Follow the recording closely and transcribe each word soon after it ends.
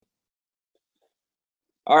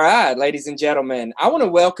All right, ladies and gentlemen, I want to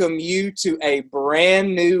welcome you to a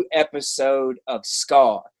brand new episode of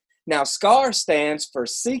SCAR. Now, SCAR stands for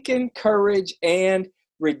Seeking Courage and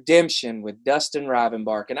Redemption with Dustin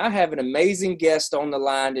Rivenbark. And I have an amazing guest on the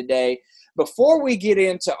line today. Before we get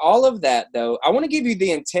into all of that, though, I want to give you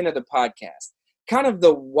the intent of the podcast, kind of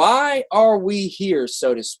the why are we here,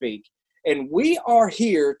 so to speak. And we are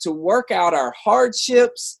here to work out our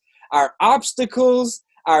hardships, our obstacles,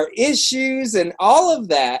 our issues, and all of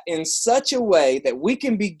that in such a way that we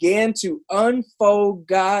can begin to unfold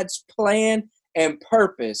God's plan and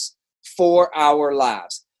purpose for our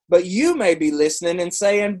lives. But you may be listening and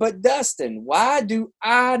saying, but Dustin, why do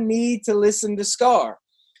I need to listen to SCAR?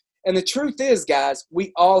 And the truth is, guys,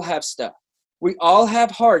 we all have stuff. We all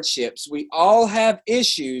have hardships. We all have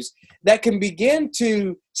issues that can begin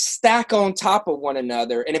to stack on top of one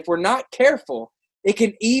another. And if we're not careful, it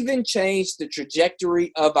can even change the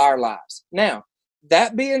trajectory of our lives. Now,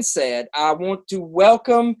 that being said, I want to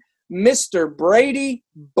welcome Mr. Brady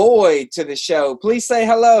Boyd to the show. Please say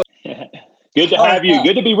hello. Good to have you.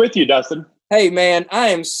 Good to be with you, Dustin. Hey, man, I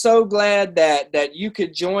am so glad that you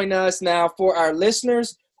could join us. Now, for our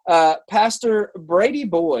listeners, Pastor Brady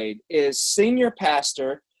Boyd is senior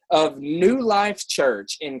pastor of New Life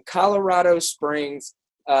Church in Colorado Springs,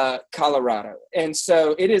 Colorado. And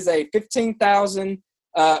so it is a 15,000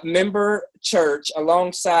 member church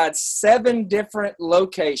alongside 7 different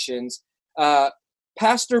locations.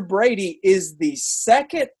 Pastor Brady is the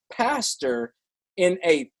second pastor in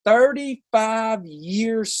a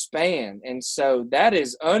 35-year span. And so that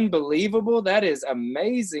is unbelievable. That is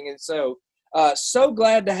amazing. And so, so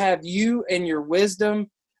glad to have you and your wisdom.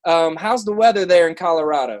 How's the weather there in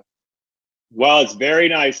Colorado? Well, it's very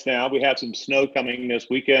nice now. We have some snow coming this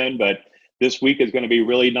weekend, but this week is going to be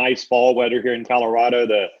really nice fall weather here in Colorado.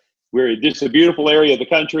 We're just a beautiful area of the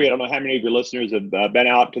country. I don't know how many of your listeners have been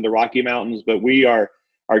out to the Rocky Mountains, but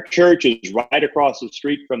our church is right across the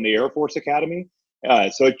street from the Air Force Academy.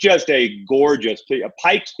 So it's just a gorgeous,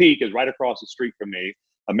 Pikes Peak is right across the street from me,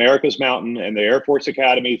 America's Mountain, and the Air Force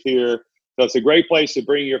Academy is here. So it's a great place to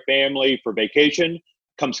bring your family for vacation.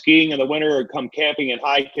 Come skiing in the winter or come camping and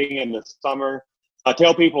hiking in the summer. I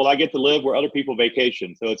tell people I get to live where other people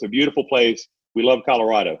vacation. So it's a beautiful place. We love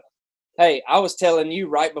Colorado. Hey, I was telling you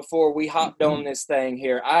right before we hopped on this thing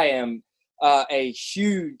here, I am a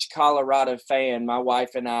huge Colorado fan. My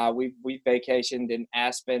wife and I, we vacationed in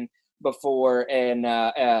Aspen before and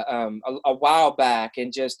a while back,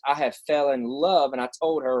 and just I have fell in love. And I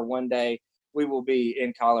told her one day we will be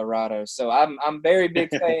in Colorado. So I'm very big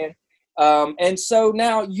fan. And so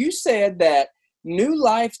now you said that New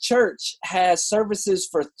Life Church has services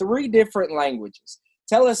for 3 different languages.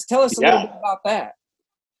 Tell us a little bit about that.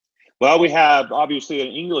 Well, we have obviously an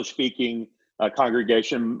English-speaking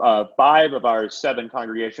congregation. 5 of our 7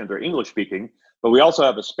 congregations are English-speaking, but we also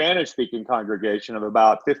have a Spanish-speaking congregation of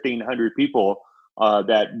about 1,500 people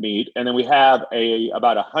that meet. And then we have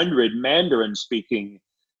about 100 Mandarin-speaking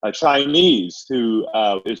Chinese who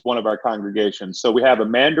is one of our congregations. So we have a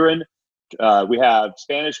Mandarin, we have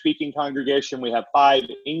Spanish-speaking congregation, we have 5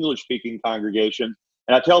 English-speaking congregations.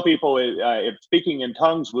 And I tell people if speaking in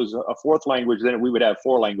tongues was a 4th language, then we would have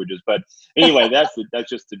 4 languages. But anyway, that's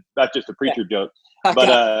just a preacher joke.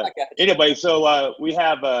 But anyway, so we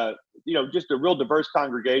have just a real diverse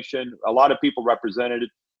congregation, a lot of people represented.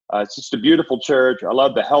 It's just a beautiful church. I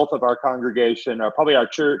love the health of our congregation. Probably our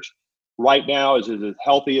church right now is as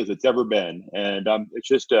healthy as it's ever been. And it's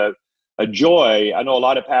just a joy. I know a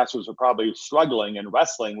lot of pastors are probably struggling and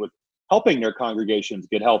wrestling with helping their congregations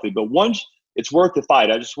get healthy. But once it's worth the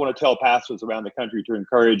fight, I just want to tell pastors around the country to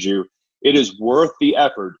encourage you. It is worth the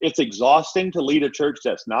effort. It's exhausting to lead a church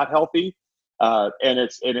that's not healthy. And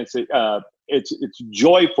it's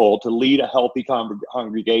joyful to lead a healthy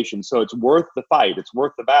congregation. So it's worth the fight. It's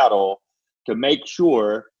worth the battle to make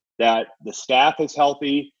sure that the staff is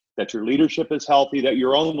healthy, that your leadership is healthy, that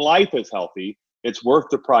your own life is healthy. It's worth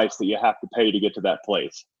the price that you have to pay to get to that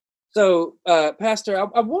place. So, Pastor,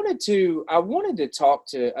 I wanted to talk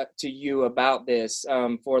to you about this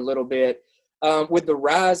for a little bit. With the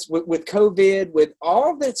rise with COVID, with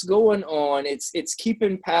all that's going on, it's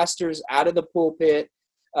keeping pastors out of the pulpit.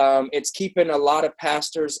 It's keeping a lot of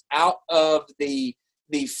pastors out of the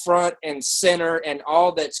front and center and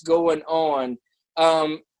all that's going on.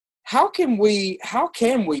 How can we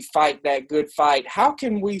fight that good fight? How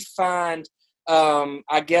can we find,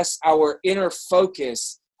 I guess, our inner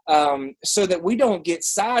focus so that we don't get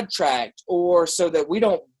sidetracked or so that we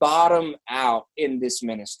don't bottom out in this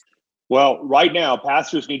ministry? Well, right now,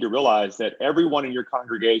 pastors need to realize that everyone in your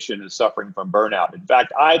congregation is suffering from burnout. In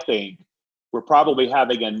fact, I think we're probably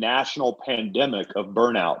having a national pandemic of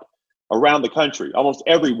burnout around the country. Almost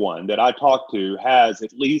everyone that I talk to has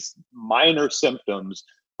at least minor symptoms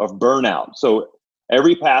of burnout. So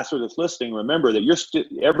every pastor that's listening, remember that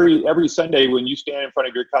every Sunday when you stand in front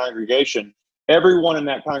of your congregation, everyone in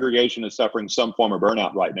that congregation is suffering some form of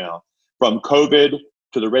burnout right now, from COVID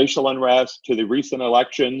to the racial unrest to the recent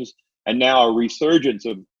elections, and now a resurgence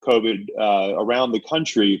of COVID around the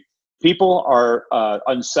country. People are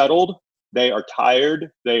unsettled. They are tired.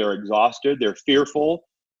 They are exhausted. They're fearful.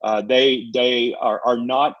 They are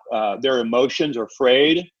not. Their emotions are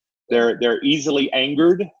frayed. They're easily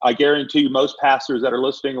angered. I guarantee you, most pastors that are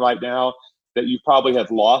listening right now, that you probably have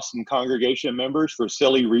lost some congregation members for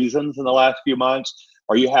silly reasons in the last few months,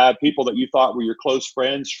 or you have people that you thought were your close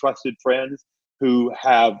friends, trusted friends, who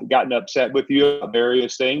have gotten upset with you about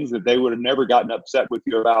various things that they would have never gotten upset with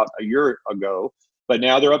you about a year ago, but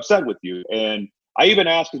now they're upset with you. And I even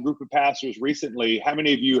asked a group of pastors recently, how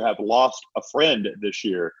many of you have lost a friend this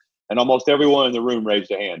year? And almost everyone in the room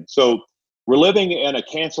raised a hand. So we're living in a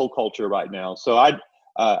cancel culture right now. So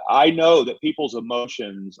I know that people's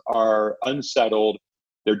emotions are unsettled,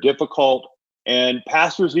 they're difficult, and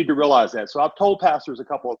pastors need to realize that. So I've told pastors a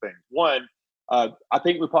couple of things. One, I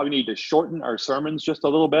think we probably need to shorten our sermons just a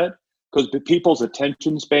little bit, because people's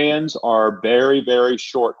attention spans are very, very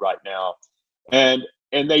short right now. And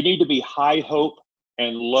they need to be high hope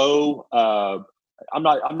and low. I'm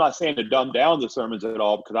not saying to dumb down the sermons at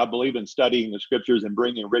all, because I believe in studying the scriptures and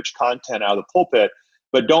bringing rich content out of the pulpit.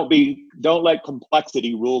 But don't let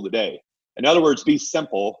complexity rule the day. In other words, be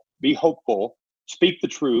simple, be hopeful, speak the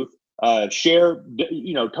truth, share.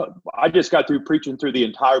 I just got through preaching through the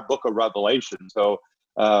entire book of Revelation. So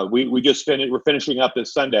we just finished. We're finishing up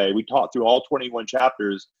this Sunday. We taught through all 22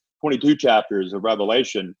 chapters of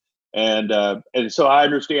Revelation. And so I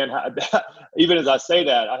understand how, even as I say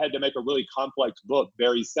that, I had to make a really complex book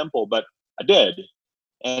very simple, but I did.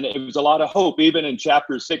 And it was a lot of hope, even in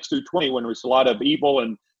chapters 6 through 20, when there's a lot of evil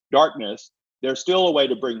and darkness. There's still a way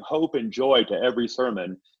to bring hope and joy to every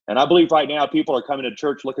sermon. And I believe right now people are coming to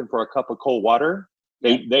church looking for a cup of cold water.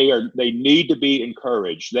 They need to be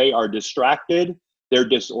encouraged. They are distracted, they're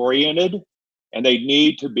disoriented, and they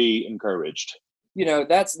need to be encouraged.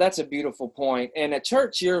 That's a beautiful point. And a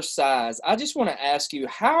church your size, I just want to ask you,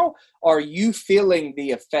 how are you feeling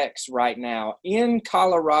the effects right now in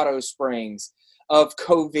Colorado Springs of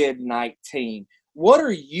COVID-19? What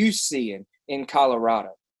are you seeing in Colorado?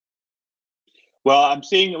 Well, I'm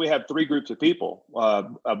seeing that we have three groups of people.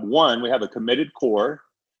 One, we have a committed core,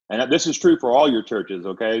 and this is true for all your churches,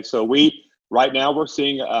 okay? So right now we're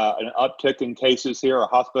seeing an uptick in cases here. Our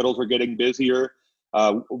hospitals are getting busier.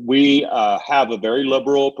 We have a very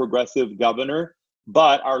liberal, progressive governor,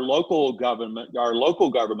 but our local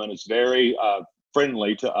government is very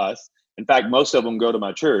friendly to us. In fact, most of them go to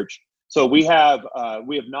my church. So we have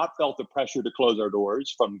not felt the pressure to close our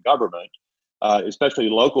doors from government, especially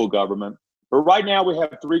local government. But right now we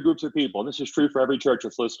have three groups of people, and this is true for every church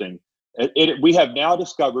that's listening. We have now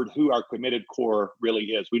discovered who our committed core really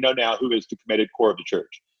is. We know now who is the committed core of the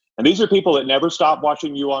church. And these are people that never stop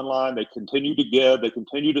watching you online. They continue to give. They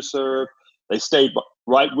continue to serve. They stayed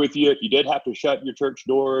right with you. If you did have to shut your church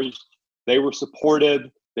doors, they were supportive.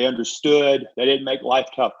 They understood. They didn't make life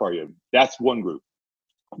tough for you. That's one group.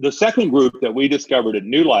 The second group that we discovered at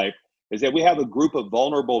New Life is that we have a group of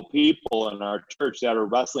vulnerable people in our church that are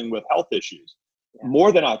wrestling with health issues,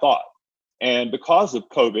 more than I thought. And because of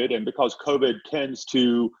COVID, and because COVID tends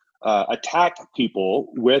to attack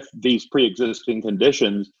people with these pre-existing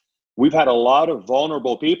conditions, we've had a lot of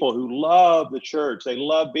vulnerable people who love the church. They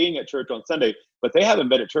love being at church on Sunday, but they haven't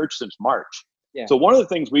been at church since March. Yeah. So one of the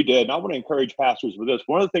things we did, and I want to encourage pastors with this,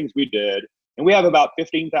 one of the things we did, and we have about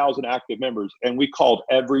 15,000 active members, and we called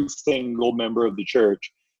every single member of the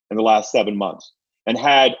church in the last 7 months, and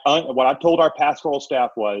had what I told our pastoral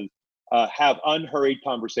staff was have unhurried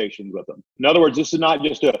conversations with them. In other words, this is not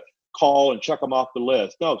just a call and check them off the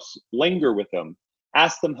list. No, linger with them,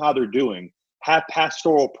 ask them how they're doing, have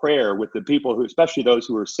pastoral prayer with the people who, especially those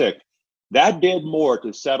who are sick. That did more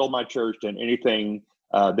to settle my church than anything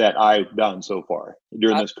that I've done so far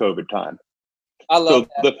during this COVID time. I love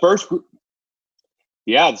that. The first group,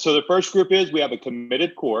 so the first group is we have a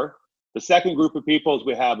committed core. The second group of people is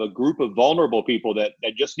we have a group of vulnerable people that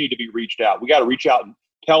just need to be reached out. We got to reach out and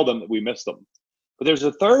tell them that we miss them. But there's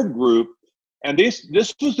a third group, and this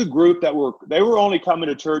was the group that they were only coming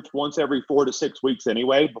to church once every 4 to 6 weeks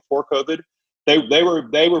anyway before COVID.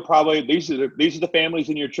 They were probably these are the families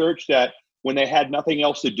in your church that when they had nothing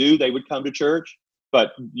else to do, they would come to church.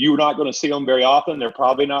 But you're not going to see them very often. They're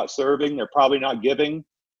probably not serving. They're probably not giving.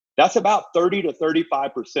 That's about 30 to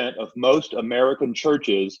 35% of most American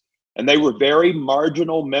churches. And they were very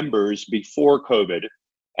marginal members before COVID.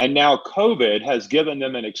 And now COVID has given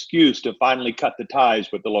them an excuse to finally cut the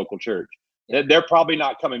ties with the local church. They're probably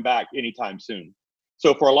not coming back anytime soon.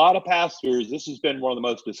 So for a lot of pastors, this has been one of the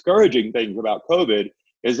most discouraging things about COVID,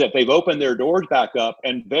 is that they've opened their doors back up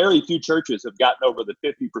and very few churches have gotten over the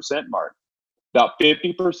 50% mark. About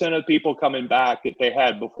 50% of people coming back that they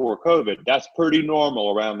had before COVID. That's pretty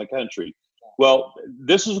normal around the country. Well,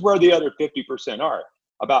 this is where the other 50% are.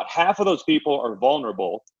 About half of those people are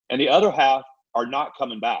vulnerable and the other half are not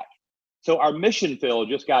coming back. So our mission field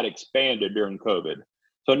just got expanded during COVID.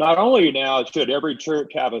 So not only now should every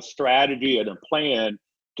church have a strategy and a plan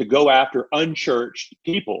to go after unchurched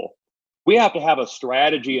people, we have to have a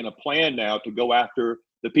strategy and a plan now to go after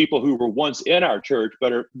the people who were once in our church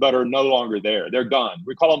but are no longer there. They're gone.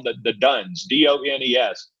 We call them the dones,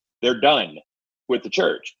 D-O-N-E-S. They're done with the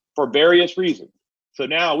church for various reasons. So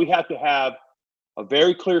now we have to have a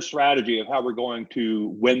very clear strategy of how we're going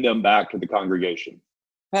to win them back to the congregation.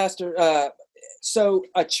 Pastor, so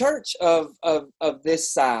a church of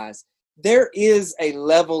this size, there is a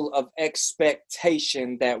level of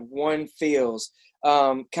expectation that one feels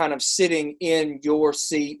kind of sitting in your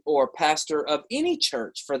seat, or pastor of any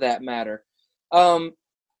church for that matter.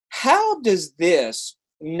 How does this,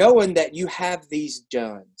 knowing that you have these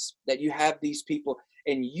dones, that you have these people,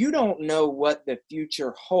 and you don't know what the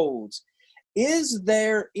future holds, is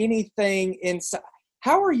there anything inside?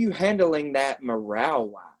 How are you handling that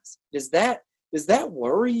morale-wise? Does that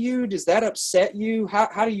worry you? Does that upset you?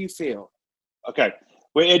 How do you feel? Okay.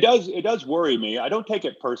 Well, it does worry me. I don't take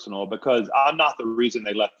it personal because I'm not the reason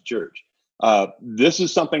they left the church. This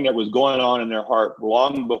is something that was going on in their heart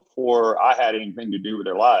long before I had anything to do with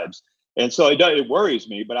their lives. And so it worries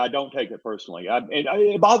me, but I don't take it personally.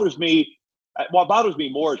 It bothers me. What bothers me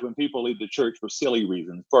more is when people leave the church for silly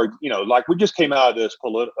reasons. Like we just came out of this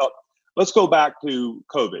let's go back to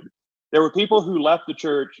COVID. There were people who left the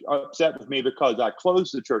church upset with me because I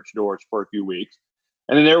closed the church doors for a few weeks.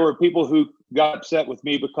 And then there were people who got upset with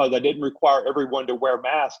me because I didn't require everyone to wear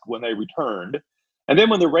masks when they returned. And then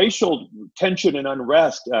when the racial tension and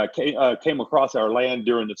unrest came across our land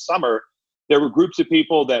during the summer, there were groups of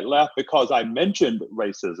people that left because I mentioned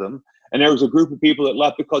racism. And there was a group of people that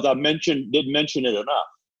left because I didn't mention it enough.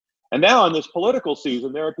 And now in this political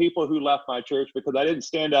season, there are people who left my church because I didn't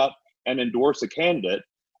stand up and endorse a candidate.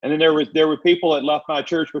 And then there were people that left my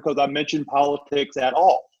church because I mentioned politics at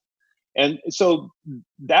all. And so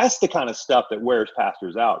that's the kind of stuff that wears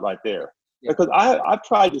pastors out right there. Yeah. Because I've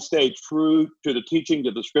tried to stay true to the teaching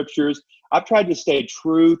of the scriptures. I've tried to stay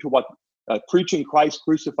true to what preaching Christ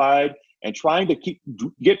crucified and trying to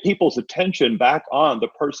get people's attention back on the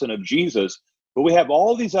person of Jesus. But we have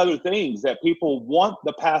all these other things that people want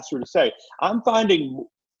the pastor to say. I'm finding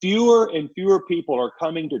fewer and fewer people are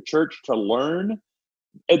coming to church to learn.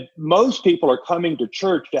 And most people are coming to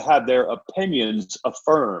church to have their opinions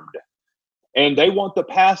affirmed. And they want the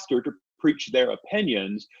pastor to preach their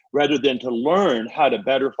opinions rather than to learn how to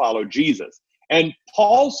better follow Jesus. And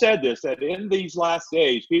Paul said this, that in these last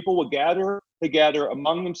days, people will gather together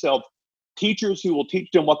among themselves teachers who will teach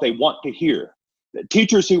them what they want to hear,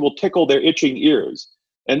 teachers who will tickle their itching ears,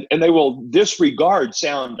 and they will disregard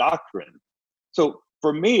sound doctrine. So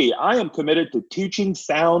for me, I am committed to teaching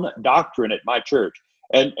sound doctrine at my church.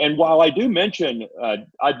 And while I do mention,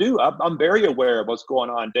 I'm very aware of what's going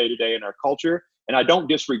on day to day in our culture, and I don't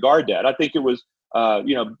disregard that. I think it was,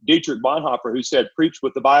 Dietrich Bonhoeffer who said, preach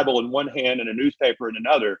with the Bible in one hand and a newspaper in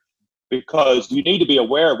another, because you need to be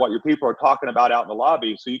aware of what your people are talking about out in the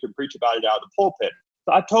lobby so you can preach about it out of the pulpit.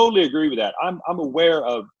 So I totally agree with that. I'm aware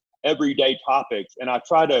of everyday topics, and I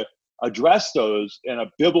try to address those in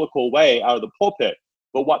a biblical way out of the pulpit.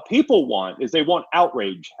 But what people want is they want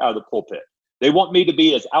outrage out of the pulpit. They want me to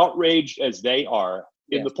be as outraged as they are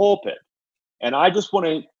in the pulpit. And I just want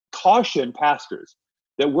to caution pastors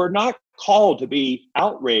that we're not called to be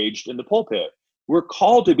outraged in the pulpit. We're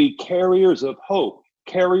called to be carriers of hope,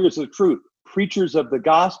 carriers of truth, preachers of the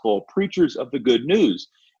gospel, preachers of the good news.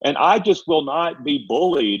 And I just will not be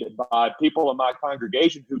bullied by people in my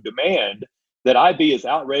congregation who demand that I be as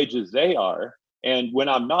outraged as they are. And when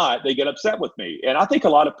I'm not, they get upset with me. And I think a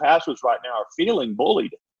lot of pastors right now are feeling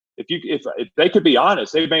bullied. If they could be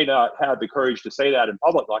honest, they may not have the courage to say that in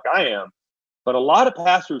public like I am, but a lot of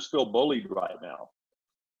pastors feel bullied right now.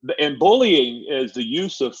 And bullying is the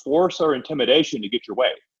use of force or intimidation to get your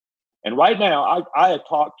way. And right now, I have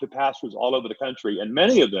talked to pastors all over the country, and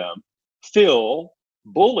many of them feel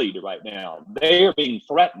bullied right now. They are being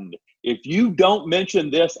threatened. If you don't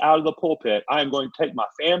mention this out of the pulpit, I'm going to take my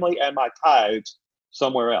family and my tithes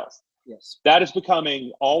somewhere else. Yes. That is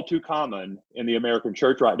becoming all too common in the American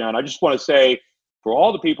church right now. And I just want to say, for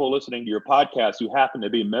all the people listening to your podcast who happen to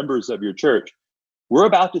be members of your church, we're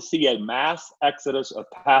about to see a mass exodus of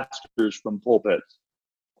pastors from pulpits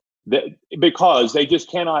because they just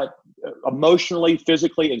cannot emotionally,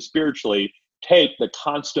 physically, and spiritually take the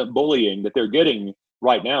constant bullying that they're getting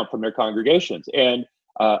right now from their congregations. And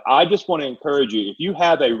I just want to encourage you, if you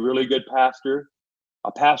have a really good pastor,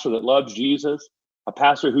 a pastor that loves Jesus, a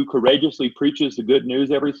pastor who courageously preaches the good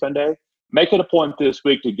news every Sunday, make it a point this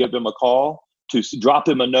week to give them a call, to drop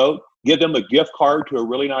them a note, give them a gift card to a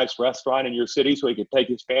really nice restaurant in your city so he can take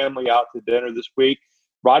his family out to dinner this week.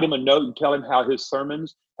 Write him a note and tell him how his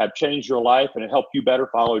sermons have changed your life and helped you better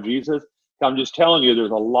follow Jesus. I'm just telling you,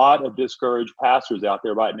 there's a lot of discouraged pastors out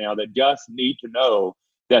there right now that just need to know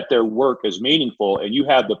that their work is meaningful, and you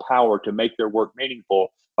have the power to make their work meaningful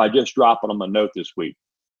by just dropping them a note this week.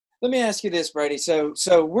 Let me ask you this, Brady. So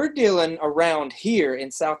we're dealing around here in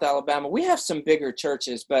South Alabama. We have some bigger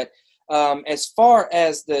churches, but as far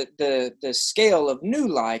as the scale of New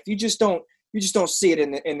Life, you just don't see it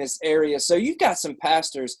in this area. So you've got some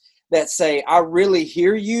pastors that say, "I really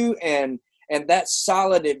hear you," and that's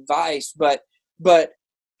solid advice. But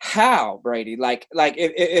how, Brady? Like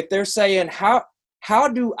if they're saying, how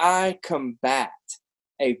do I combat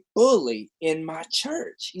a bully in my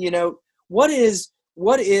church? You know, what is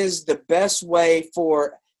the best way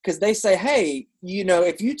for, because they say, hey, you know,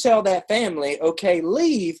 if you tell that family, okay,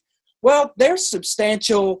 leave, well, there's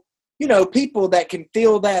substantial, you know, people that can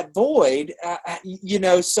fill that void, you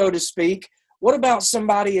know, so to speak. What about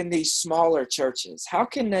somebody in these smaller churches? How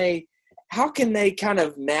can they kind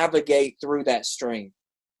of navigate through that stream?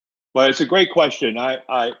 Well, it's a great question.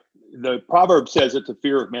 The proverb says that the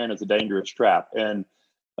fear of man is a dangerous trap. And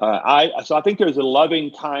so I think there's a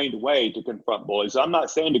loving, kind way to confront bullies. I'm not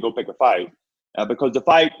saying to go pick a fight because the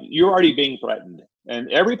fight, you're already being threatened.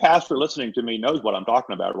 And every pastor listening to me knows what I'm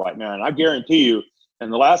talking about right now. And I guarantee you,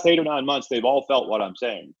 in the last 8 or 9 months, they've all felt what I'm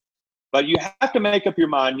saying. But you have to make up your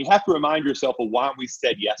mind. You have to remind yourself of why we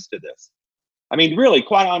said yes to this. I mean, really,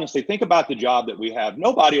 quite honestly, think about the job that we have.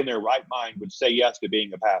 Nobody in their right mind would say yes to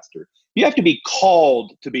being a pastor. You have to be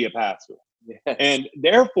called to be a pastor. Yes. And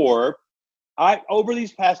therefore, over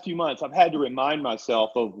these past few months, I've had to remind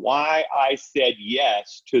myself of why I said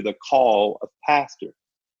yes to the call of pastor.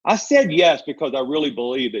 I said yes because I really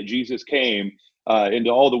believe that Jesus came into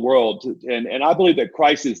all the world. And I believe that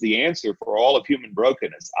Christ is the answer for all of human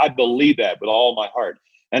brokenness. I believe that with all my heart.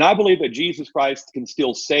 And I believe that Jesus Christ can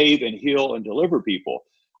still save and heal and deliver people.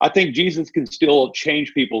 I think Jesus can still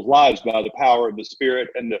change people's lives by the power of the Spirit,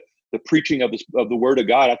 and the preaching of the Word of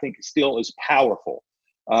God, I think still is powerful.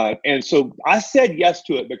 And so I said yes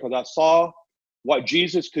to it because I saw what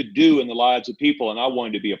Jesus could do in the lives of people, and I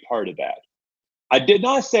wanted to be a part of that. I did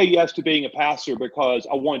not say yes to being a pastor because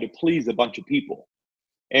I wanted to please a bunch of people.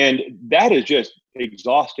 And that is just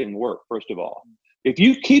exhausting work, first of all. If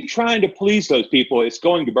you keep trying to please those people, it's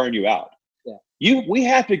going to burn you out. Yeah. We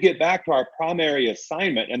have to get back to our primary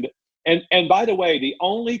assignment. And by the way, the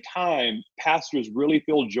only time pastors really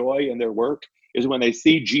feel joy in their work is when they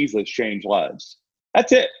see Jesus change lives.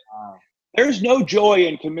 That's it. Wow. There's no joy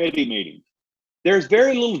in committee meetings. There's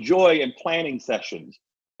very little joy in planning sessions.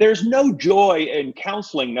 There's no joy in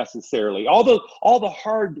counseling necessarily. All the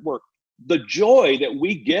hard work. The joy that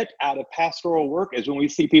we get out of pastoral work is when we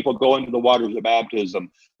see people go into the waters of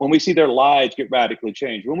baptism, when we see their lives get radically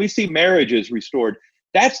changed, when we see marriages restored.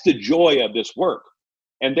 That's the joy of this work.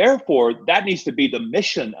 And therefore, that needs to be the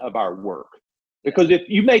mission of our work. Because if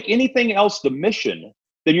you make anything else the mission,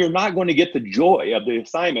 then you're not going to get the joy of the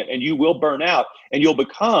assignment, and you will burn out, and you'll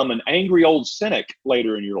become an angry old cynic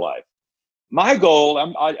later in your life. My goal,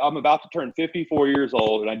 I'm about to turn 54 years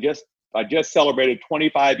old, and I just celebrated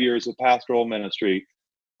 25 years of pastoral ministry.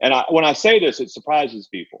 And when I say this, it surprises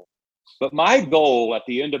people. But my goal at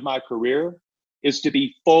the end of my career is to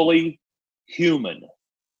be fully human.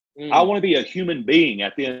 I want to be a human being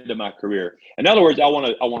at the end of my career. In other words, I want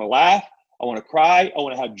to laugh. I want to cry. I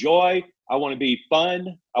want to have joy. I want to be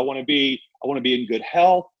fun. I want to be in good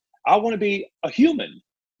health. I want to be a human.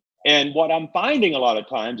 And what I'm finding a lot of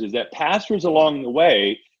times is that pastors along the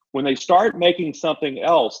way, when they start making something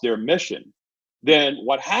else their mission, then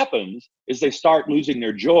what happens is they start losing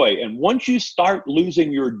their joy. And once you start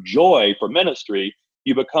losing your joy for ministry,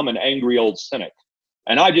 you become an angry old cynic.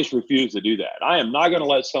 And I just refuse to do that. I am not going to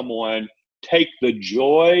let someone take the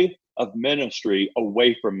joy of ministry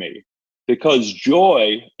away from me, because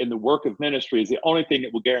joy in the work of ministry is the only thing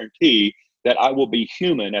that will guarantee that I will be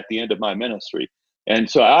human at the end of my ministry. And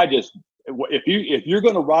so if you're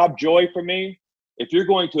going to rob joy from me, if you're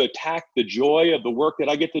going to attack the joy of the work that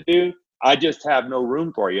I get to do, I just have no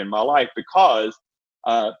room for you in my life, because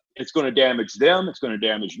it's going to damage them, it's going to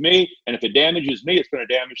damage me, and if it damages me, it's going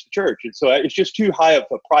to damage the church. And so it's just too high of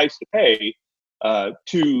a price to pay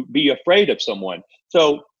to be afraid of someone.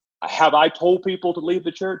 So have I told people to leave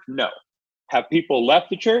the church? No. Have people left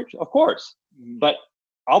the church? Of course. But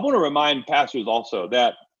I want to remind pastors also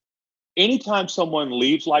that anytime someone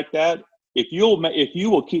leaves like that, if you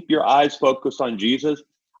will keep your eyes focused on Jesus,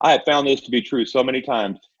 I have found this to be true so many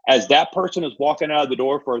times. As that person is walking out of the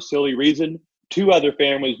door for a silly reason, 2 other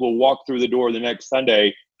families will walk through the door the next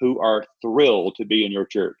Sunday who are thrilled to be in your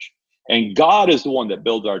church. And God is the one that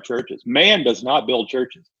builds our churches. Man does not build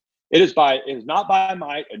churches. It is not by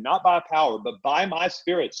might and not by power, but by my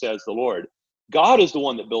spirit, says the Lord. God is the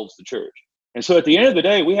one that builds the church. And so at the end of the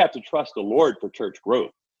day, we have to trust the Lord for church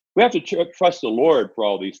growth. We have to trust the Lord for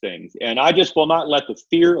all these things. And I just will not let the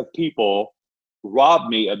fear of people rob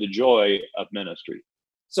me of the joy of ministry.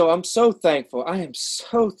 So I'm so thankful. I am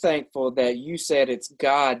so thankful that you said it's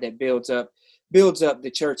God that builds up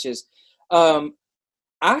the churches.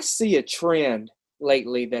 I see a trend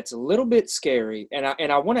lately that's a little bit scary, and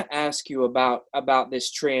I want to ask you about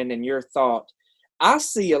this trend and your thought. I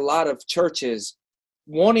see a lot of churches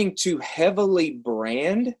wanting to heavily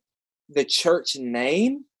brand the church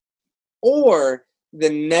name or the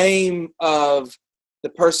name of the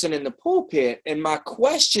person in the pulpit. And my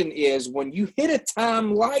question is, when you hit a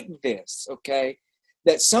time like this, okay,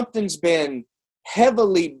 that something's been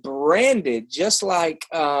heavily branded, just like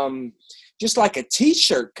a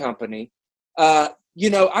t-shirt company, I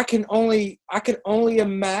can only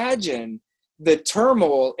imagine the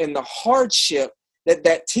turmoil and the hardship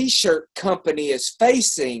that t-shirt company is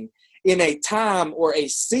facing in a time or a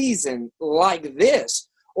season like this,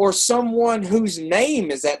 or someone whose name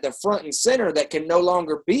is at the front and center that can no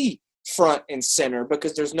longer be front and center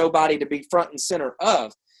because there's nobody to be front and center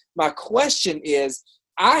of. My question is,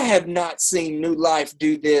 I have not seen New Life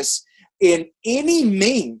do this in any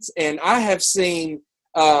means, and I have seen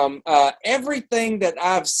everything that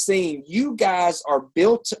I've seen. You guys are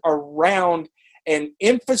built around an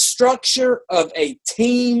infrastructure of a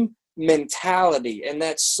team mentality, and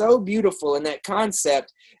that's so beautiful, and that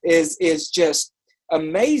concept is just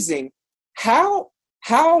amazing. How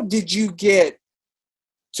did you get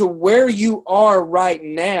to where you are right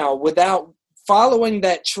now without following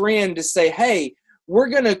that trend to say, hey, we're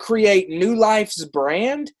going to create New Life's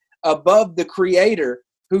brand above the creator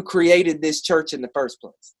who created this church in the first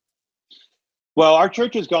place? Well, our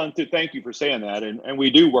church has gone through, thank you for saying that, and we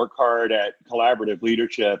do work hard at collaborative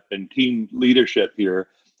leadership and team leadership here.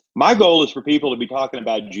 My goal is for people to be talking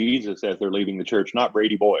about Jesus as they're leaving the church, not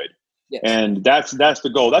Brady Boyd. Yes. And that's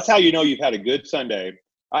the goal. That's how you know you've had a good Sunday.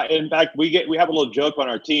 In fact, we have a little joke on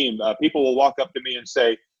our team. People will walk up to me and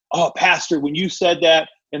say, "Oh, Pastor, when you said that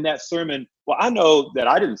in that sermon," well, I know that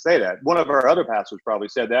I didn't say that. One of our other pastors probably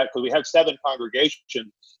said that, because we have 7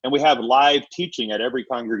 congregations and we have live teaching at every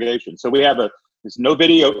congregation. So we have there's no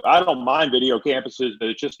video. I don't mind video campuses, but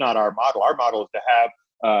it's just not our model. Our model is to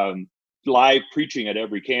have live preaching at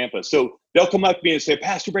every campus. So they'll come up to me and say,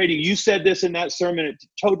 "Pastor Brady, you said this in that sermon. It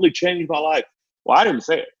totally changed my life." Well, I didn't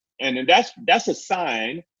say it. And that's a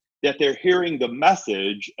sign that they're hearing the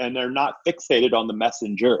message and they're not fixated on the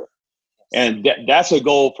messenger. And that's a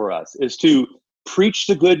goal for us, is to preach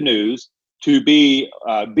the good news, to be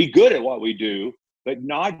good at what we do, but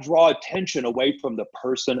not draw attention away from the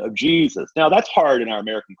person of Jesus. Now, that's hard in our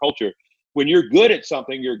American culture. When you're good at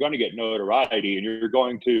something, you're going to get notoriety and you're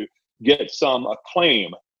going to get some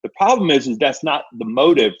acclaim. The problem is that's not the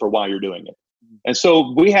motive for why you're doing it. And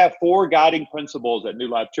so we have 4 guiding principles at New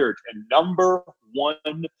Life Church. And number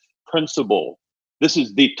 1 principle, this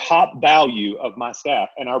is the top value of my staff,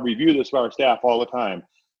 and I review this with our staff all the time.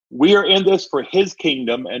 We are in this for his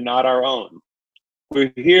kingdom and not our own.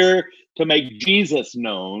 We're here to make Jesus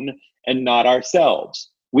known and not ourselves.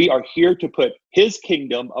 We are here to put his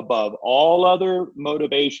kingdom above all other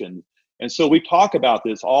motivations. And so we talk about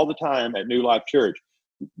this all the time at New Life Church.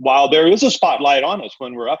 While there is a spotlight on us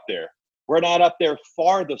when we're up there, we're not up there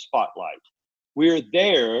for the spotlight. We're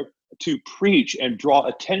there to preach and draw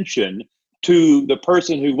attention to the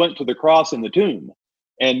person who went to the cross and the tomb,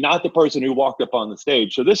 and not the person who walked up on the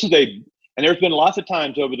stage. So this is and there's been lots of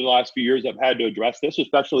times over the last few years I've had to address this,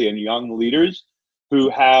 especially in young leaders who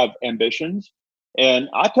have ambitions. And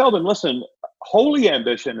I tell them, listen, holy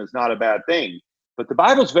ambition is not a bad thing, but the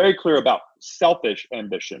Bible's very clear about selfish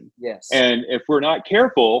ambition. Yes. And if we're not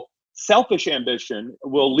careful, selfish ambition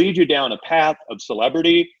will lead you down a path of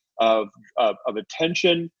celebrity, of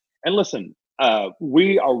attention. And listen,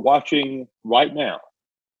 we are watching right now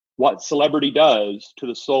what celebrity does to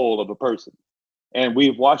the soul of a person. And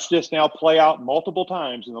we've watched this now play out multiple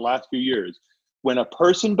times in the last few years. When a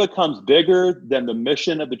person becomes bigger than the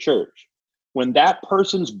mission of the church, when that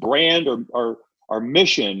person's brand or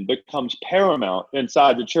mission becomes paramount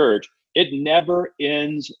inside the church, it never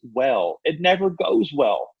ends well. It never goes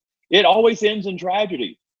well. It always ends in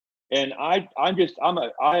tragedy. And I've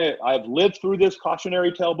lived through this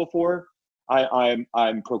cautionary tale before.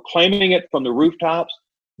 I'm proclaiming it from the rooftops.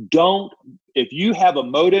 If you have a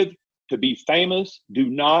motive to be famous, do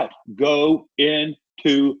not go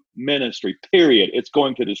into ministry, period. It's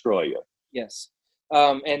going to destroy you. Yes.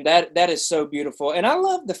 And that is so beautiful. And I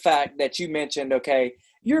love the fact that you mentioned, okay,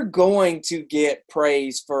 you're going to get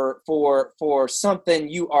praise for something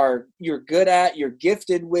you're good at, you're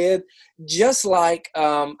gifted with, just like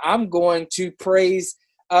I'm going to praise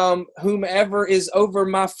whomever is over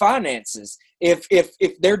my finances.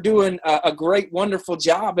 If they're doing a great, wonderful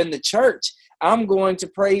job in the church, I'm going to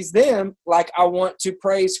praise them like I want to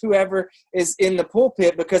praise whoever is in the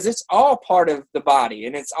pulpit, because it's all part of the body,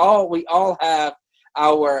 and we all have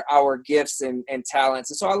our gifts and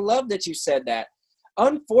talents. And so I love that you said that.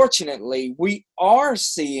 Unfortunately, we are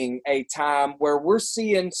seeing a time where we're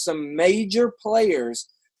seeing some major players,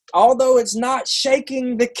 although it's not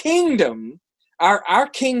shaking the kingdom, our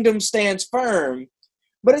kingdom stands firm,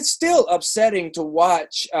 but it's still upsetting to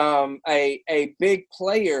watch a big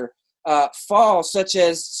player fall, such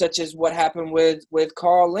as what happened with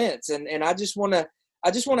Carl Lentz. And I just want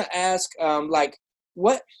to ask, like,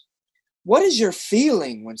 what is your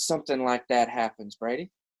feeling when something like that happens, Brady?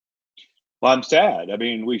 Well, I'm sad. I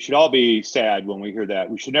mean, we should all be sad when we hear that.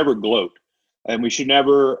 We should never gloat, and we should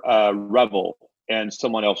never revel in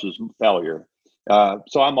someone else's failure.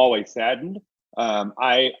 So I'm always saddened.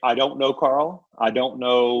 I don't know Carl. I don't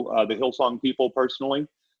know the Hillsong people personally.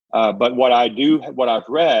 But what I've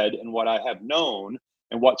read and what I have known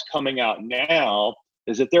and what's coming out now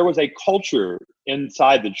is that there was a culture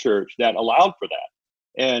inside the church that allowed for that.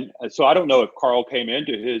 And so I don't know if Carl came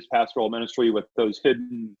into his pastoral ministry with those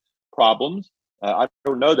hidden problems. I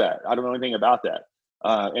don't know that. I don't know anything about that.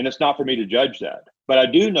 And it's not for me to judge that. But I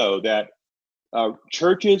do know that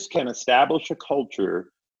churches can establish a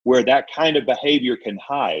culture where that kind of behavior can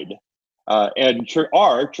hide. And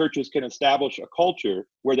our churches can establish a culture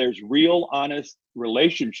where there's real, honest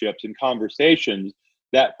relationships and conversations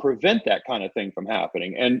that prevent that kind of thing from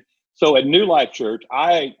happening. And so at New Life Church,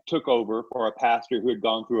 I took over for a pastor who had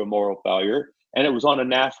gone through a moral failure, and it was on a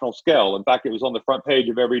national scale. In fact, it was on the front page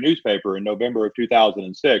of every newspaper in November of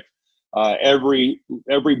 2006. Every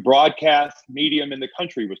broadcast medium in the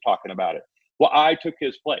country was talking about it. Well, I took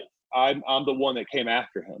his place. I'm the one that came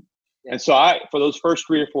after him. Yeah. And so for those first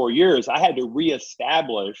 3 or 4 years, I had to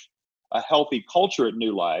reestablish a healthy culture at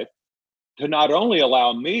New Life to not only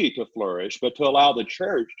allow me to flourish, but to allow the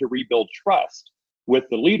church to rebuild trust with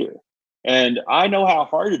the leader. And I know how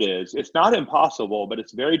hard it is. It's not impossible, but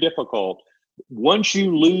it's very difficult. Once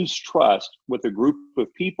you lose trust with a group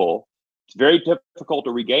of people, it's very difficult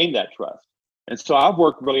to regain that trust. And so I've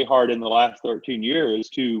worked really hard in the last 13 years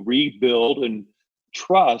to rebuild and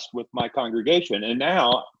trust with my congregation. And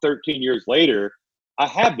now, 13 years later, I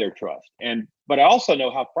have their trust. But I also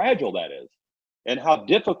know how fragile that is and how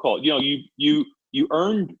difficult. You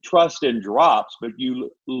earn trust in drops, but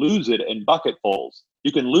you lose it in bucketfuls.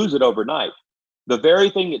 You can lose it overnight. The very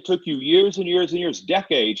thing that took you years and years and years,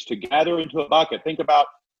 decades to gather into a bucket. Think about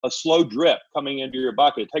a slow drip coming into your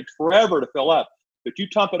bucket. It takes forever to fill up, but you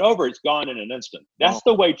dump it over, it's gone in an instant. That's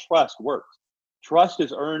the way trust works. Trust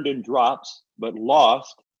is earned in drops, but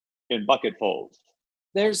lost in bucketfuls.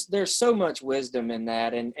 There's so much wisdom in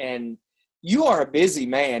that, and you are a busy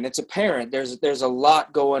man. It's apparent. There's a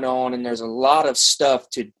lot going on, and there's a lot of stuff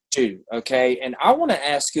to do. Okay, and I want to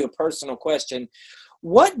ask you a personal question.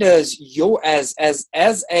 What does your as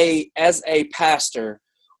a pastor,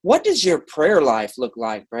 what does your prayer life look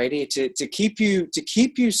like, Brady? To keep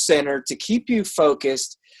you centered, to keep you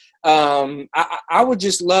focused. I would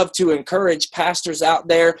just love to encourage pastors out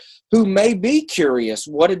there who may be curious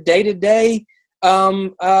what a day-to-day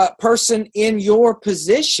person in your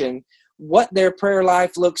position, what their prayer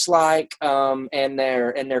life looks like, and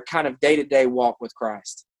their kind of day-to-day walk with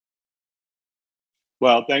Christ.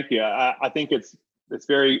 Well, thank you. I think it's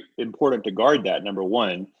very important to guard that, number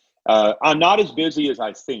one. I'm not as busy as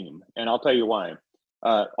I seem, and I'll tell you why.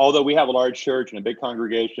 Although we have a large church and a big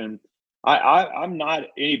congregation, I'm not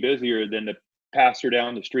any busier than the pastor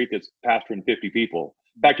down the street that's pastoring 50 people.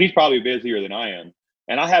 In fact, he's probably busier than I am.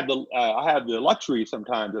 And I have the luxury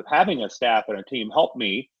sometimes of having a staff and a team help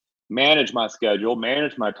me manage my schedule,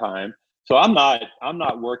 manage my time. So I'm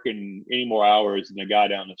not working any more hours than the guy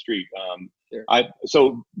down the street. Sure.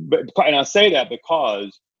 And I say that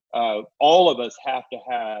because all of us have to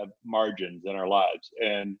have margins in our lives,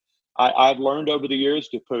 and I've learned over the years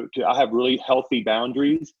I have really healthy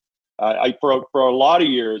boundaries. For a lot of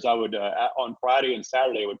years, I would on Friday and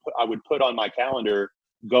Saturday I would put on my calendar,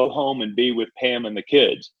 go home and be with Pam and the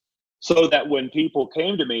kids, so that when people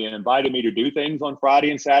came to me and invited me to do things on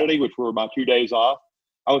Friday and Saturday, which were my 2 days off,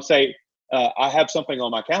 I would say, I have something on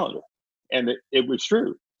my calendar. And it was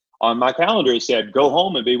true. On my calendar, it said, go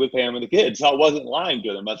home and be with Pam and the kids. So I wasn't lying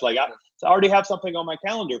to them. I was like, I already have something on my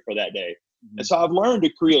calendar for that day. Mm-hmm. And so I've learned to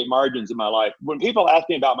create margins in my life. When people ask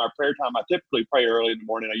me about my prayer time, I typically pray early in the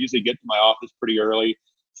morning. I usually get to my office pretty early,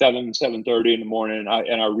 7:30 in the morning.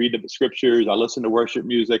 And I read the scriptures. I listen to worship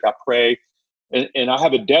music. I pray. And I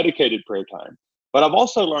have a dedicated prayer time. But I've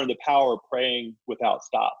also learned the power of praying without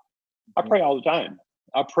stop. I pray all the time.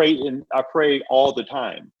 I pray all the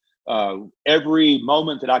time. Every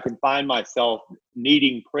moment that I can find myself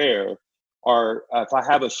needing prayer, or if I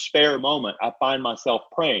have a spare moment, I find myself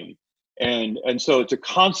praying. And so it's a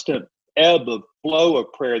constant ebb of flow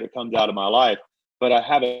of prayer that comes out of my life. But I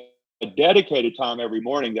have a dedicated time every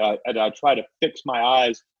morning that I try to fix my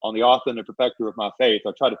eyes on the author and the perfecter of my faith.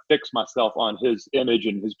 I try to fix myself on his image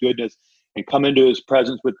and his goodness, and come into his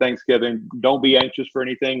presence with thanksgiving. Don't be anxious for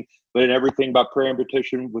anything, but in everything by prayer and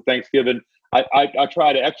petition with thanksgiving. I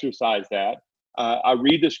try to exercise that. I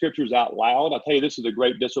read the scriptures out loud. I'll tell you, this is a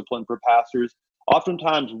great discipline for pastors.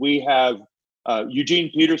 Oftentimes we have, Eugene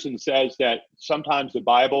Peterson says that sometimes the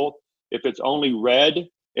Bible, if it's only read,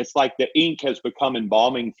 it's like the ink has become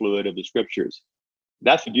embalming fluid of the scriptures.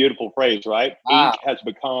 That's a beautiful phrase, right? Wow. Ink has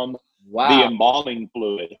become the embalming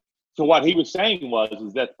fluid. So what he was saying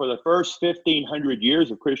is that for the first 1,500 years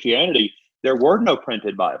of Christianity, there were no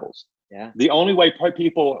printed Bibles. Yeah. The only way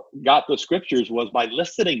people got the scriptures was by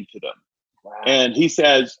listening to them. Wow. And he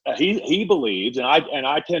says he believes, and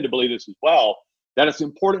I tend to believe this as well, that it's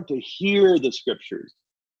important to hear the scriptures,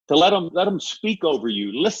 to let them speak over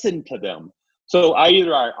you, listen to them. So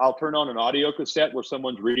I'll turn on an audio cassette where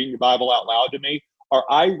someone's reading the Bible out loud to me, or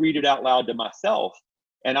I read it out loud to myself.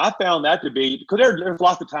 And I found that to be, because there's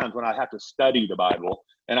lots of times when I have to study the Bible,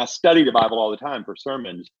 and I study the Bible all the time for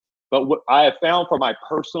sermons. But what I have found for my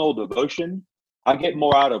personal devotion, I get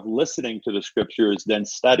more out of listening to the scriptures than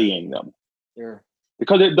studying them. Sure.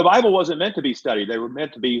 Because the Bible wasn't meant to be studied. They were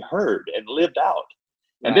meant to be heard and lived out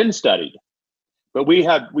and then studied. But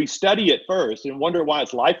we study it first and wonder why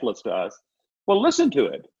it's lifeless to us. Well, listen to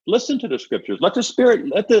it. Listen to the scriptures. Let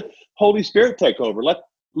the Holy Spirit take over.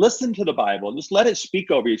 Listen to the Bible and just let it speak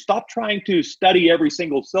over you. Stop trying to study every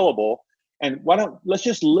single syllable, and let's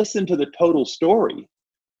just listen to the total story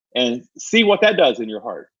and see what that does in your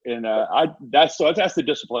heart. And that's the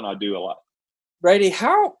discipline I do a lot. Brady,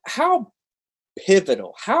 how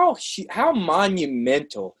pivotal, how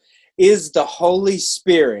monumental is the Holy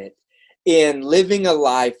Spirit in living a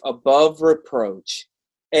life above reproach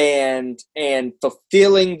and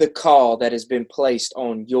fulfilling the call that has been placed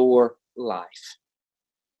on your life?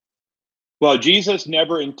 Well, Jesus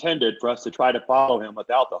never intended for us to try to follow him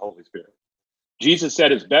without the Holy Spirit. Jesus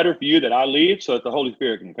said it's better for you that I leave so that the Holy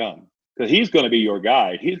Spirit can come, because he's going to be your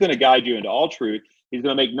guide. He's going to guide you into all truth. He's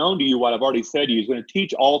going to make known to you what I've already said to you. He's going to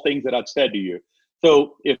teach all things that I've said to you.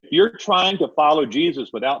 So if you're trying to follow Jesus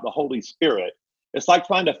without the Holy Spirit, it's like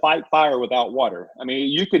trying to fight fire without water. I mean,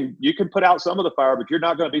 you can put out some of the fire, but you're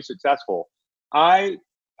not going to be successful. It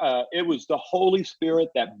was the Holy Spirit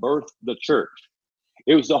that birthed the church.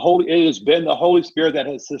 It has been the Holy Spirit that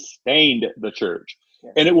has sustained the church.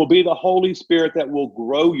 And it will be the Holy Spirit that will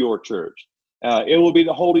grow your church. It will be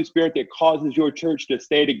the Holy Spirit that causes your church to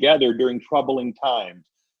stay together during troubling times.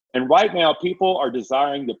 And right now, people are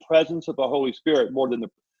desiring the presence of the Holy Spirit more than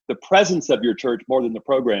the presence of your church, more than the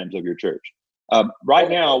programs of your church. Right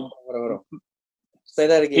now, say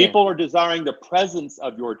that again. People are desiring the presence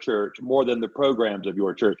of your church more than the programs of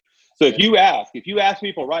your church. So if you ask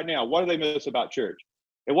people right now, what do they miss about church?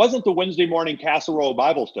 It wasn't the Wednesday morning casserole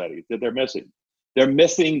Bible study that they're missing. They're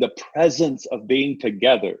missing the presence of being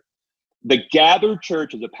together. The gathered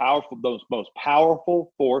church is the most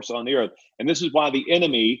powerful force on the earth. And this is why the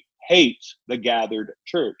enemy hates the gathered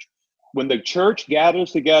church. When the church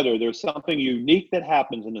gathers together, there's something unique that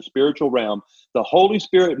happens in the spiritual realm. The Holy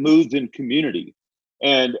Spirit moves in community.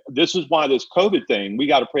 And this is why this COVID thing, we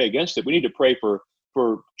got to pray against it. We need to pray for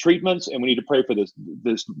treatments, and we need to pray for this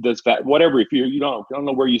whatever. If you don't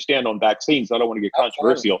know where you stand on vaccines, so I don't want to get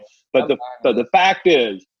controversial. But the fact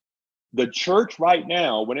is, the church right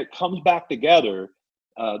now, when it comes back together,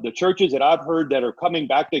 The churches that I've heard that are coming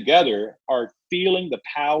back together are feeling the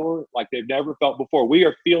power like they've never felt before. We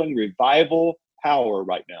are feeling revival power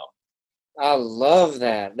right now. I love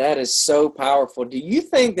that. That is so powerful. Do you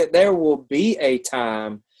think that there will be a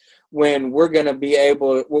time when we're going to be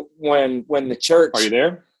able, when the church... Are you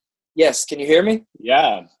there? Yes. Can you hear me?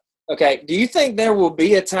 Yeah. Okay. Do you think there will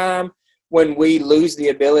be a time when we lose the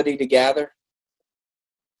ability to gather?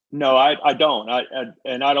 No, I don't.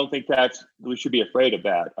 And I don't think we should be afraid of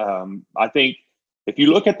that. I think if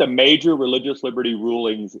you look at the major religious liberty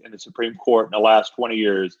rulings in the Supreme Court in the last 20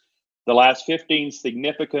 years, the last 15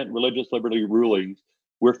 significant religious liberty rulings,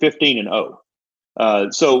 we're 15-0.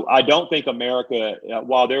 So I don't think America,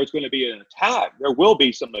 while there's going to be an attack, there will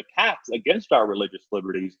be some attacks against our religious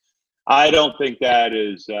liberties. I don't think that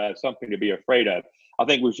is something to be afraid of. I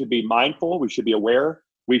think we should be mindful. We should be aware.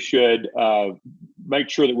 We should make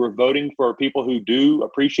sure that we're voting for people who do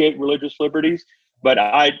appreciate religious liberties. But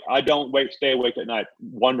I don't stay awake at night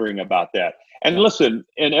wondering about that. And listen,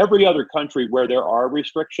 in every other country where there are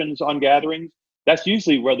restrictions on gatherings, that's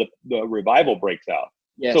usually where the revival breaks out.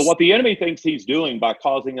 Yes. So what the enemy thinks he's doing by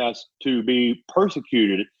causing us to be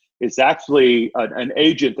persecuted is actually an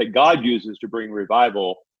agent that God uses to bring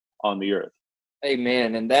revival on the earth.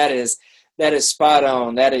 Amen. And that is spot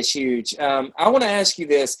on. That is huge. I want to ask you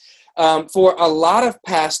this. For a lot of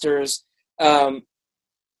pastors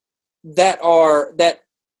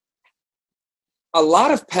a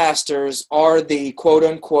lot of pastors are the quote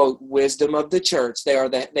unquote wisdom of the church. They are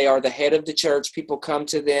the head of the church. People come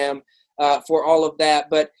to them for all of that.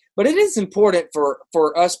 But it is important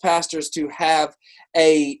for us pastors to have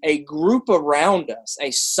a group around us,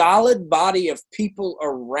 a solid body of people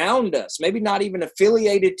around us, maybe not even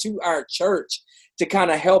affiliated to our church, to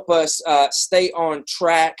kind of help us stay on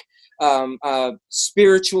track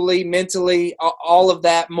spiritually, mentally, all of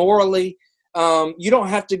that, morally. You don't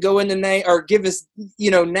have to go into name or give us,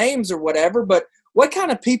 names or whatever, but what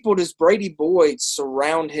kind of people does Brady Boyd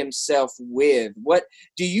surround himself with? What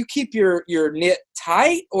do you keep your knit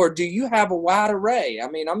tight, or do you have a wide array? I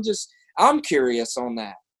mean, I'm curious on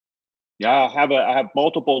that. Yeah, I have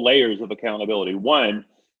multiple layers of accountability. One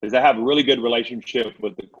is I have a really good relationship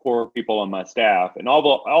with the core people on my staff. And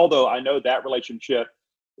although I know that relationship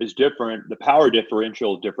is different, the power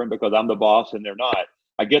differential is different because I'm the boss and they're not.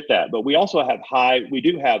 I get that. But we also have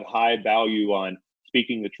high value on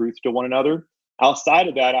speaking the truth to one another. Outside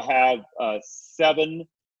of that, I have 7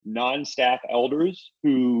 non-staff elders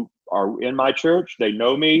who are in my church. They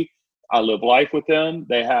know me. I live life with them.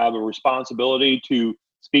 They have a responsibility to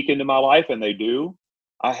speak into my life, and they do.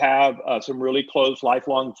 I have some really close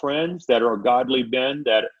lifelong friends that are godly men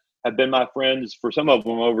that have been my friends for some of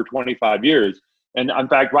them over 25 years. And in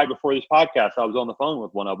fact, right before this podcast, I was on the phone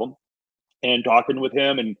with one of them and talking with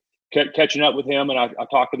him and catching up with him. And I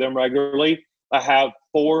talk to them regularly. I have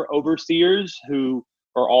 4 overseers who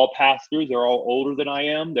are all pastors. They're all older than I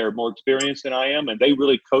am. They're more experienced than I am. And they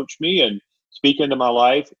really coach me and speak into my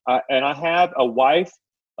life. And I have a wife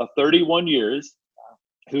of 31 years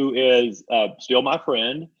who is still my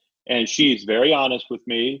friend. And she's very honest with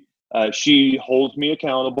me. She holds me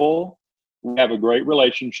accountable. We have a great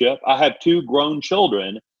relationship. I have 2 grown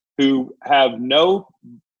children who have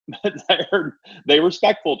they're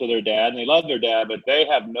respectful to their dad and they love their dad, but they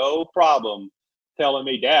have no problem telling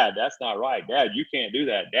me, Dad, that's not right. Dad, you can't do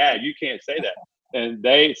that. Dad, you can't say that. And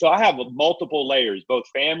so I have multiple layers, both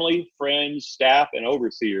family, friends, staff, and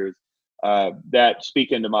overseers that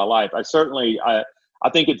speak into my life. I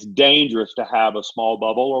think it's dangerous to have a small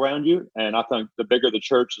bubble around you. And I think the bigger the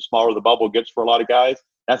church, the smaller the bubble gets for a lot of guys.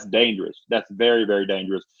 That's dangerous. That's very, very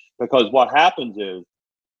dangerous, because what happens is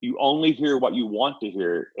you only hear what you want to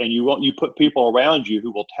hear, and you put people around you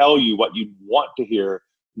who will tell you what you want to hear,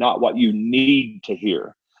 not what you need to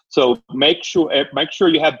hear. So make sure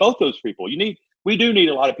you have both those people. We do need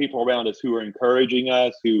a lot of people around us who are encouraging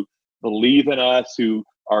us, who believe in us, who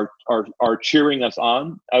are cheering us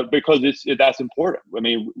on, because that's important. I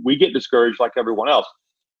mean, we get discouraged like everyone else.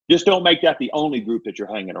 Just don't make that the only group that you're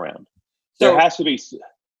hanging around. There has to be.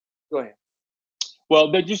 Go ahead. Well,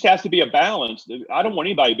 there just has to be a balance. I don't want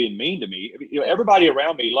anybody being mean to me. Everybody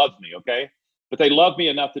around me loves me, okay? But they love me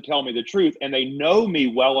enough to tell me the truth, and they know me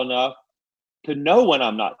well enough to know when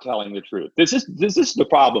I'm not telling the truth. This is the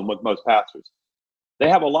problem with most pastors. They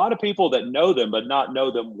have a lot of people that know them, but not know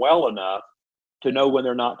them well enough to know when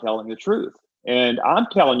they're not telling the truth. And I'm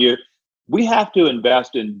telling you, we have to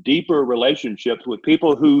invest in deeper relationships with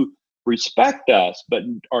people who respect us, but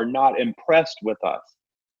are not impressed with us.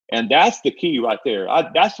 And that's the key right there.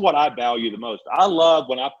 That's what I value the most. I love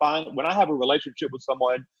when I have a relationship with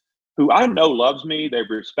someone who I know loves me, they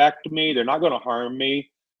respect me, they're not going to harm me,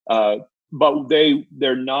 but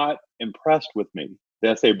they're not impressed with me.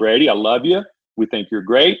 They say, Brady, I love you. We think you're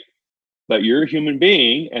great, but you're a human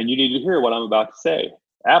being and you need to hear what I'm about to say.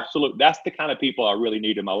 Absolutely. That's the kind of people I really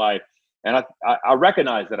need in my life. And I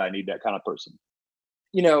recognize that I need that kind of person.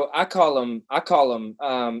 You know, I call them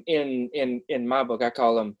in my book, I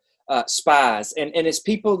call them spies. And it's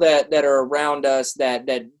people that are around us that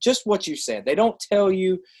just what you said, they don't tell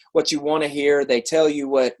you what you want to hear. They tell you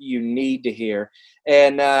what you need to hear.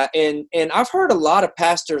 And I've heard a lot of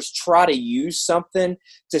pastors try to use something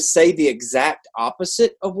to say the exact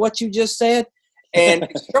opposite of what you just said. And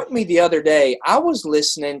it struck me the other day, I was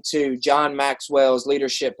listening to John Maxwell's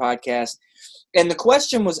leadership podcast, and the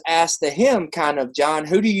question was asked to him kind of, John,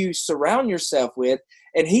 who do you surround yourself with?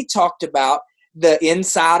 And he talked about the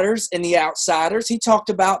insiders and the outsiders. He talked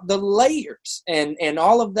about the layers and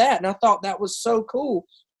all of that. And I thought that was so cool.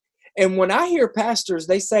 And when I hear pastors,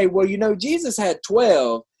 they say, well, you know, Jesus had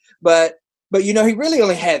 12, but you know, he really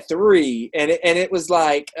only had 3. And it was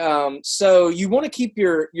like, so you want to keep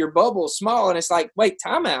your bubble small. And it's like, wait,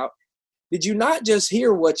 time out. Did you not just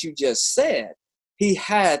hear what you just said? He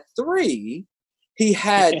had 3. He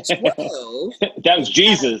had 12. That was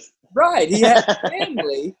Jesus. Right. He had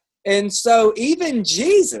family. And so even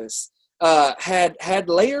Jesus had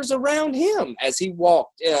layers around him as he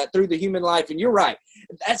walked through the human life. And you're right.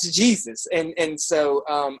 That's Jesus. And so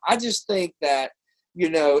I just think that, you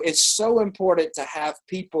know, it's so important to have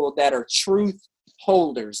people that are truth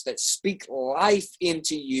holders, that speak life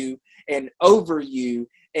into you and over you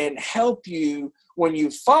and help you when you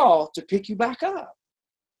fall to pick you back up.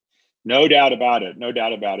 No doubt about it. No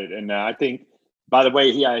doubt about it. And I think, by the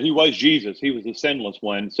way, he was Jesus. He was the sinless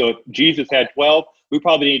one. So if Jesus had 12, we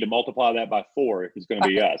probably need to multiply that by 4 if it's going to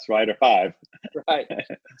be us, right? Or 5. Right.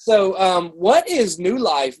 So what is New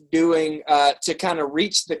Life doing to kind of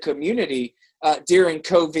reach the community during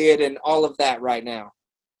COVID and all of that right now?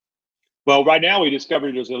 Well, right now we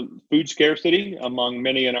discovered there's a food scarcity among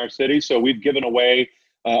many in our city. So we've given away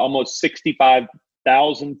almost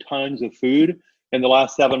 65,000 tons of food in the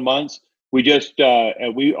last 7 months.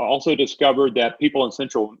 We also discovered that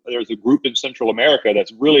there's a group in Central America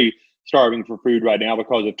that's really starving for food right now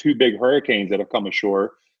because of 2 big hurricanes that have come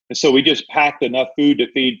ashore. And so we just packed enough food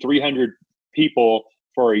to feed 300 people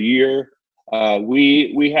for a year.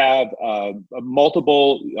 We have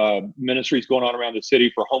multiple ministries going on around the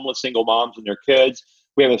city for homeless single moms and their kids.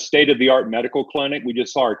 We have a state-of-the-art medical clinic. We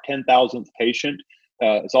just saw our 10,000th patient.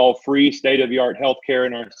 It's all free state-of-the-art healthcare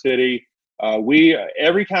in our city.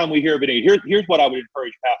 Every time we hear of a need, here's what I would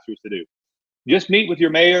encourage pastors to do. Just meet with your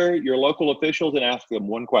mayor, your local officials, and ask them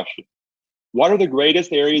one question. What are the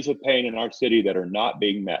greatest areas of pain in our city that are not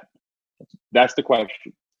being met? That's the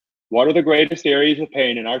question. What are the greatest areas of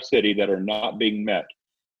pain in our city that are not being met?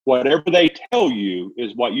 Whatever they tell you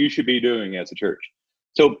is what you should be doing as a church.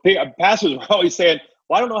 So pastors are always saying,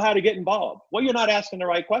 well, I don't know how to get involved. Well, you're not asking the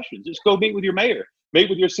right questions. Just go meet with your mayor, meet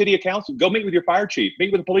with your city council, go meet with your fire chief,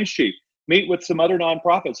 meet with the police chief, meet with some other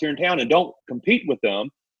nonprofits here in town, and don't compete with them,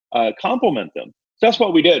 compliment them. So that's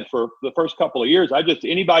what we did for the first couple of years.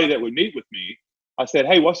 Anybody that would meet with me, I said,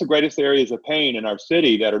 hey, what's the greatest areas of pain in our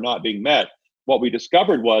city that are not being met? What we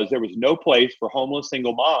discovered was there was no place for homeless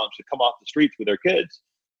single moms to come off the streets with their kids.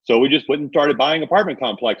 So we just went and started buying apartment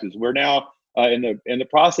complexes. We're now in the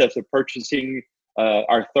process of purchasing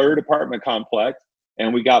our 3rd apartment complex,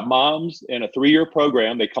 and we got moms in a 3-year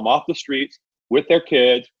program. They come off the streets with their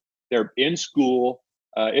kids. They're in school.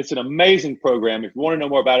 It's an amazing program. If you want to know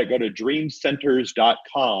more about it, go to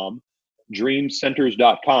dreamcenters.com,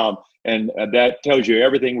 dreamcenters.com, and that tells you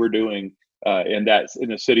everything we're doing in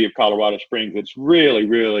the city of Colorado Springs. It's really,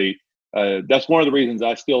 really, that's one of the reasons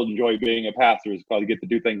I still enjoy being a pastor, is because I get to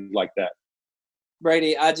do things like that.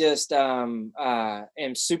 Brady, I just am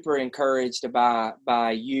super encouraged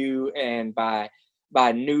by you and by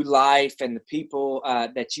New Life and the people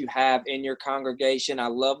that you have in your congregation. I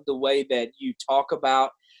love the way that you talk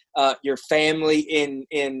about your family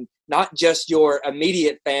in not just your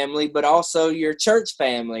immediate family, but also your church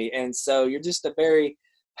family. And so you're just a very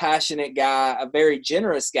passionate guy, a very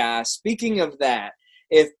generous guy. Speaking of that,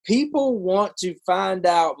 if people want to find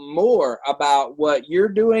out more about what you're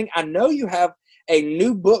doing, I know you have a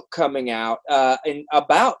new book coming out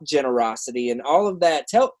about generosity and all of that.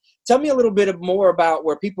 Tell me a little bit more about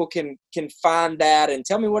where people can find that, and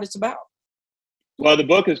tell me what it's about. Well, the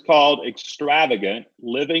book is called Extravagant: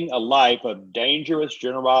 Living a Life of Dangerous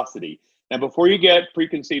Generosity. And before you get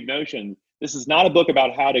preconceived notions, this is not a book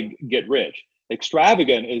about how to get rich.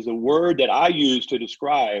 Extravagant is a word that I use to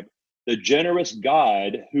describe the generous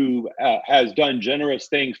God who has done generous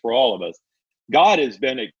things for all of us. God has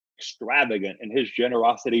been extravagant in his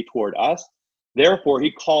generosity toward us. Therefore,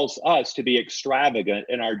 he calls us to be extravagant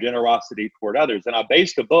in our generosity toward others. And I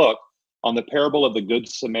based a book on the parable of the Good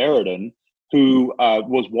Samaritan, who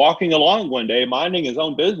was walking along one day, minding his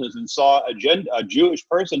own business, and saw a Jewish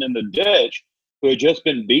person in the ditch who had just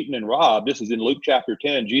been beaten and robbed. This is in Luke chapter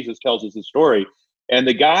 10. Jesus tells us the story. And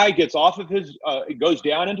the guy gets off of goes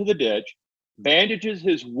down into the ditch, bandages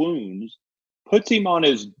his wounds, puts him on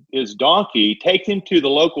his donkey, takes him to the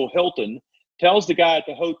local Hilton, tells the guy at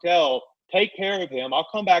the hotel, take care of him. I'll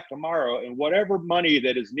come back tomorrow, and whatever money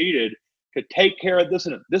that is needed to take care of this.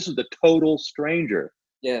 And this is the total stranger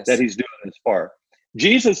that he's doing this for.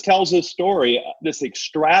 Jesus tells this story, this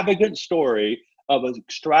extravagant story of an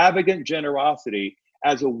extravagant generosity,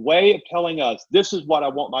 as a way of telling us, this is what I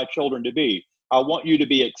want my children to be. I want you to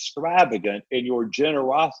be extravagant in your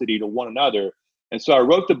generosity to one another. And so I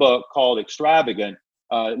wrote the book called Extravagant,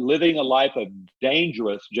 Living a Life of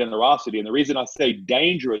Dangerous Generosity. And the reason I say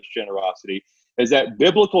dangerous generosity is that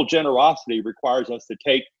biblical generosity requires us to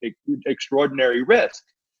take extraordinary risk.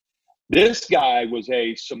 This guy was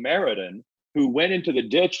a Samaritan who went into the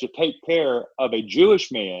ditch to take care of a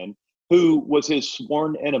Jewish man who was his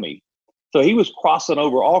sworn enemy. So he was crossing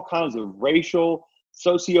over all kinds of racial,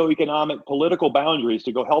 socioeconomic, political boundaries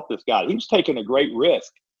to go help this guy. He was taking a great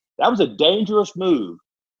risk. That was a dangerous move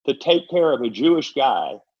to take care of a Jewish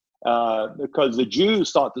guy because the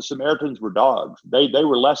Jews thought the Samaritans were dogs. They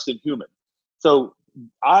were less than human. So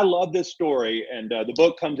I love this story, and the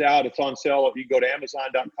book comes out. It's on sale. If you go to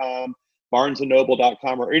Amazon.com,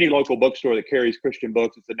 BarnesandNoble.com, or any local bookstore that carries Christian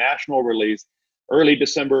books. It's a national release. Early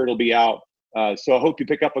December, it'll be out. So I hope you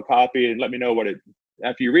pick up a copy and let me know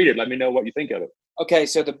after you read it, let me know what you think of it. Okay,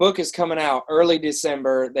 so the book is coming out early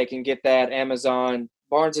December. They can get that Amazon.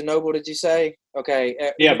 Barnes & Noble, did you say? Okay.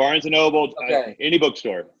 Yeah, Barnes & Noble, okay. Any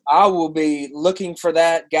bookstore. I will be looking for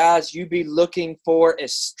that. Guys, you be looking for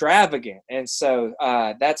Extravagant. And so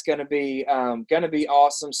that's going to be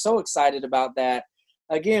awesome. So excited about that.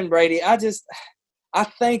 Again, Brady, I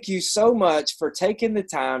thank you so much for taking the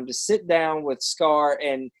time to sit down with Scar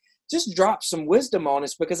and just drop some wisdom on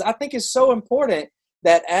us, because I think it's so important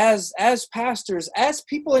that as pastors, as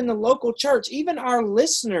people in the local church, even our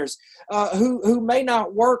listeners who may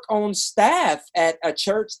not work on staff at a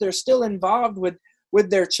church, they're still involved with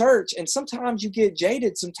their church. And sometimes you get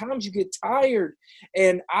jaded, sometimes you get tired.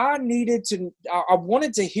 And I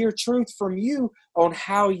wanted to hear truth from you on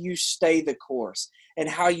how you stay the course and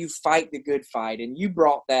how you fight the good fight. And you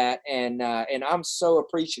brought that, and I'm so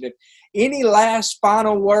appreciative. Any last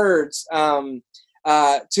final words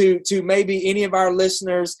to maybe any of our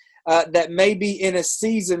listeners that may be in a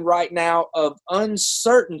season right now of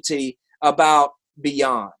uncertainty about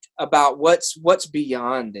what's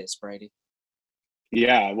beyond this, Brady?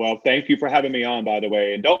 Yeah, well, thank you for having me on, by the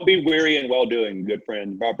way. And don't be weary in well-doing, good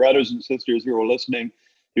friends. My brothers and sisters who are listening,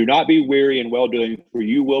 do not be weary in well-doing, for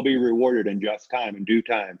you will be rewarded in just time, in due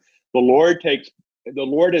time. The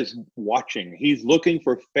Lord is watching. He's looking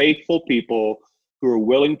for faithful people who are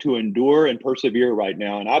willing to endure and persevere right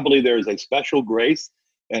now. And I believe there is a special grace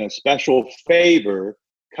and a special favor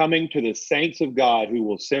coming to the saints of God who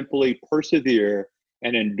will simply persevere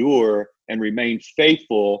and endure and remain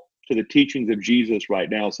faithful to the teachings of Jesus right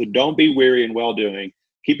now. So don't be weary in well-doing.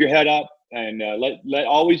 Keep your head up, and let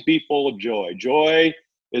always be full of joy. Joy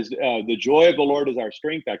is the joy of the Lord is our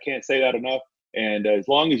strength. I can't say that enough. And as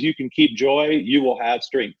long as you can keep joy, you will have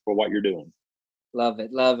strength for what you're doing. Love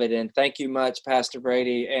it. Love it. And thank you much, Pastor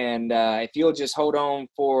Brady. And if you'll just hold on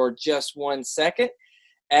for just 1 second.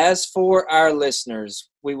 As for our listeners,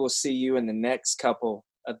 we will see you in the next couple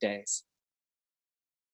of days.